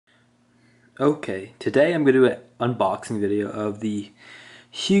Okay, today I'm going to do an unboxing video of the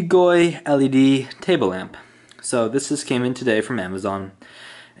HUGOAI LED table lamp. So this just came in today from Amazon,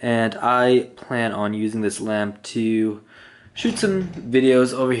 and I plan on using this lamp to shoot some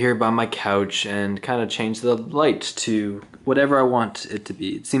videos over here by my couch and kind of change the light to whatever I want it to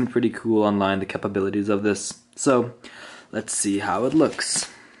be. It seemed pretty cool online, the capabilities of this. So let's see how it looks.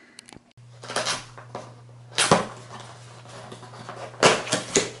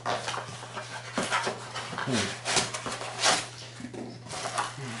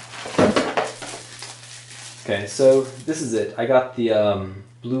 Okay, so this is it. I got the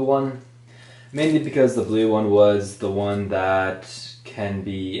blue one, mainly because the blue one was the one that can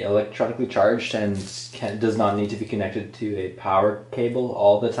be electronically charged and does not need to be connected to a power cable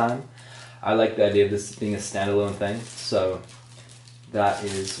all the time. I like the idea of this being a standalone thing, so that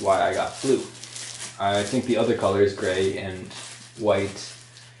is why I got blue. I think the other colors, gray and white,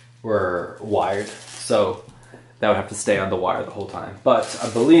 were wired, so that would have to stay on the wire the whole time. But I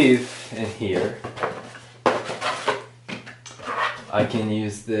believe in here I can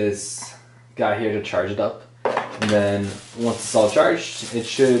use this guy here to charge it up, and then once it's all charged, it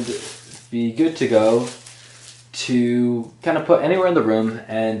should be good to go to kind of put anywhere in the room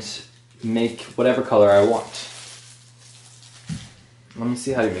and make whatever color I want. Let me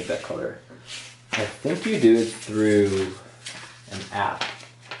see how you make that color. I think you do it through an app,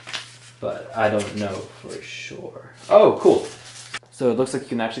 but I don't know for sure. Oh, cool. So it looks like you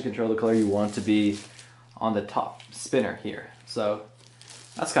can actually control the color you want it to be on the top spinner here. So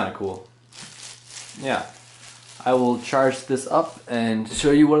that's kind of cool. Yeah, I will charge this up and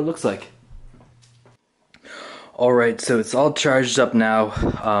show you what it looks like. Alright, so it's all charged up now.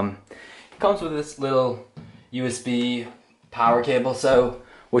 It comes with this little USB power cable. So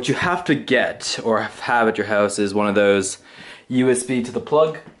what you have to get or have at your house is one of those USB to the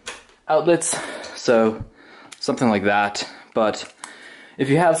plug outlets. So something like that. But if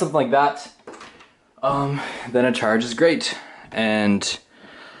you have something like that, then a charge is great. And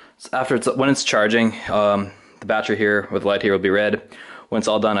when it's charging, the battery here with the light here will be red. When it's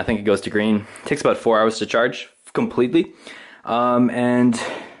all done, I think it goes to green. It takes about 4 hours to charge completely. And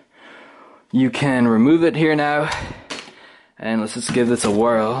you can remove it here now. And let's just give this a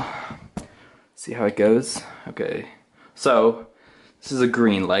whirl. See how it goes. Okay, so this is a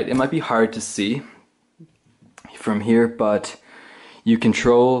green light. It might be hard to see from here, but you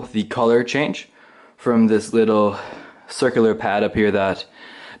control the color change from this little circular pad up here that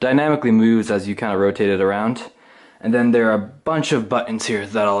dynamically moves as you kind of rotate it around. And then there are a bunch of buttons here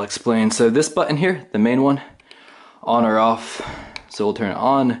that I'll explain. So this button here, the main one, on or off. So we'll turn it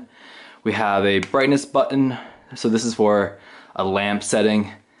on. We have a brightness button. So this is for a lamp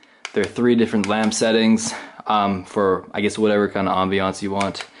setting. There are 3 different lamp settings for, I guess, whatever kind of ambiance you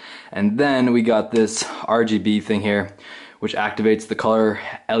want. And then we got this RGB thing here, which activates the color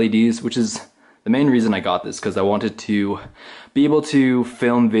LEDs, which is the main reason I got this, because I wanted to be able to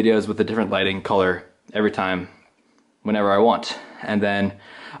film videos with a different lighting color every time, whenever I want. And then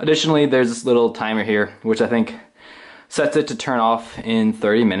additionally, there's this little timer here, which I think sets it to turn off in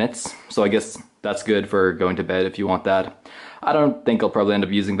 30 minutes. So I guess that's good for going to bed if you want that. I don't think I'll probably end up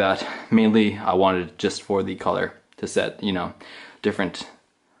using that. Mainly, I wanted it just for the color to set, you know, different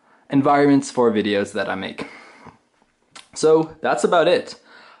environments for videos that I make. So that's about it.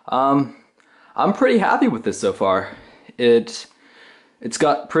 I'm pretty happy with this so far. It's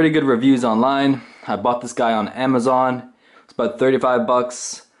got pretty good reviews online. I bought this guy on Amazon. It's about 35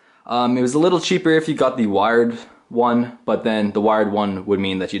 bucks. It was a little cheaper if you got the wired one, but then the wired one would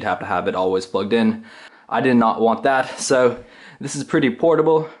mean that you'd have to have it always plugged in. I did not want that, so this is pretty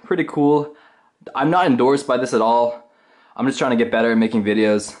portable, pretty cool. I'm not endorsed by this at all. I'm just trying to get better at making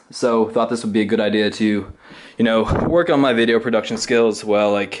videos, so thought this would be a good idea to, you know, work on my video production skills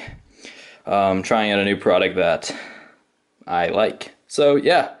while like trying out a new product that I like. So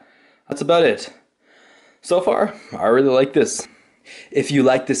yeah, that's about it. So far, I really like this. If you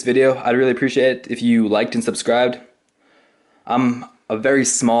liked this video, I'd really appreciate it if you liked and subscribed. I'm a very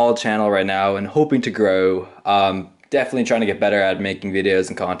small channel right now and hoping to grow. Definitely trying to get better at making videos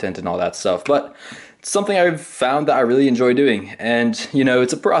and content and all that stuff, but it's something I've found that I really enjoy doing, and you know,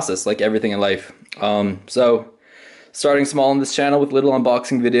 it's a process like everything in life. So starting small on this channel with little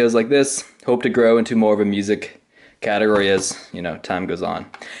unboxing videos like this, hope to grow into more of a music category as, you know, time goes on.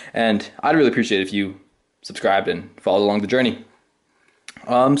 And I'd really appreciate it if you subscribed and followed along the journey.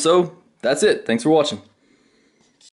 So that's it. Thanks for watching.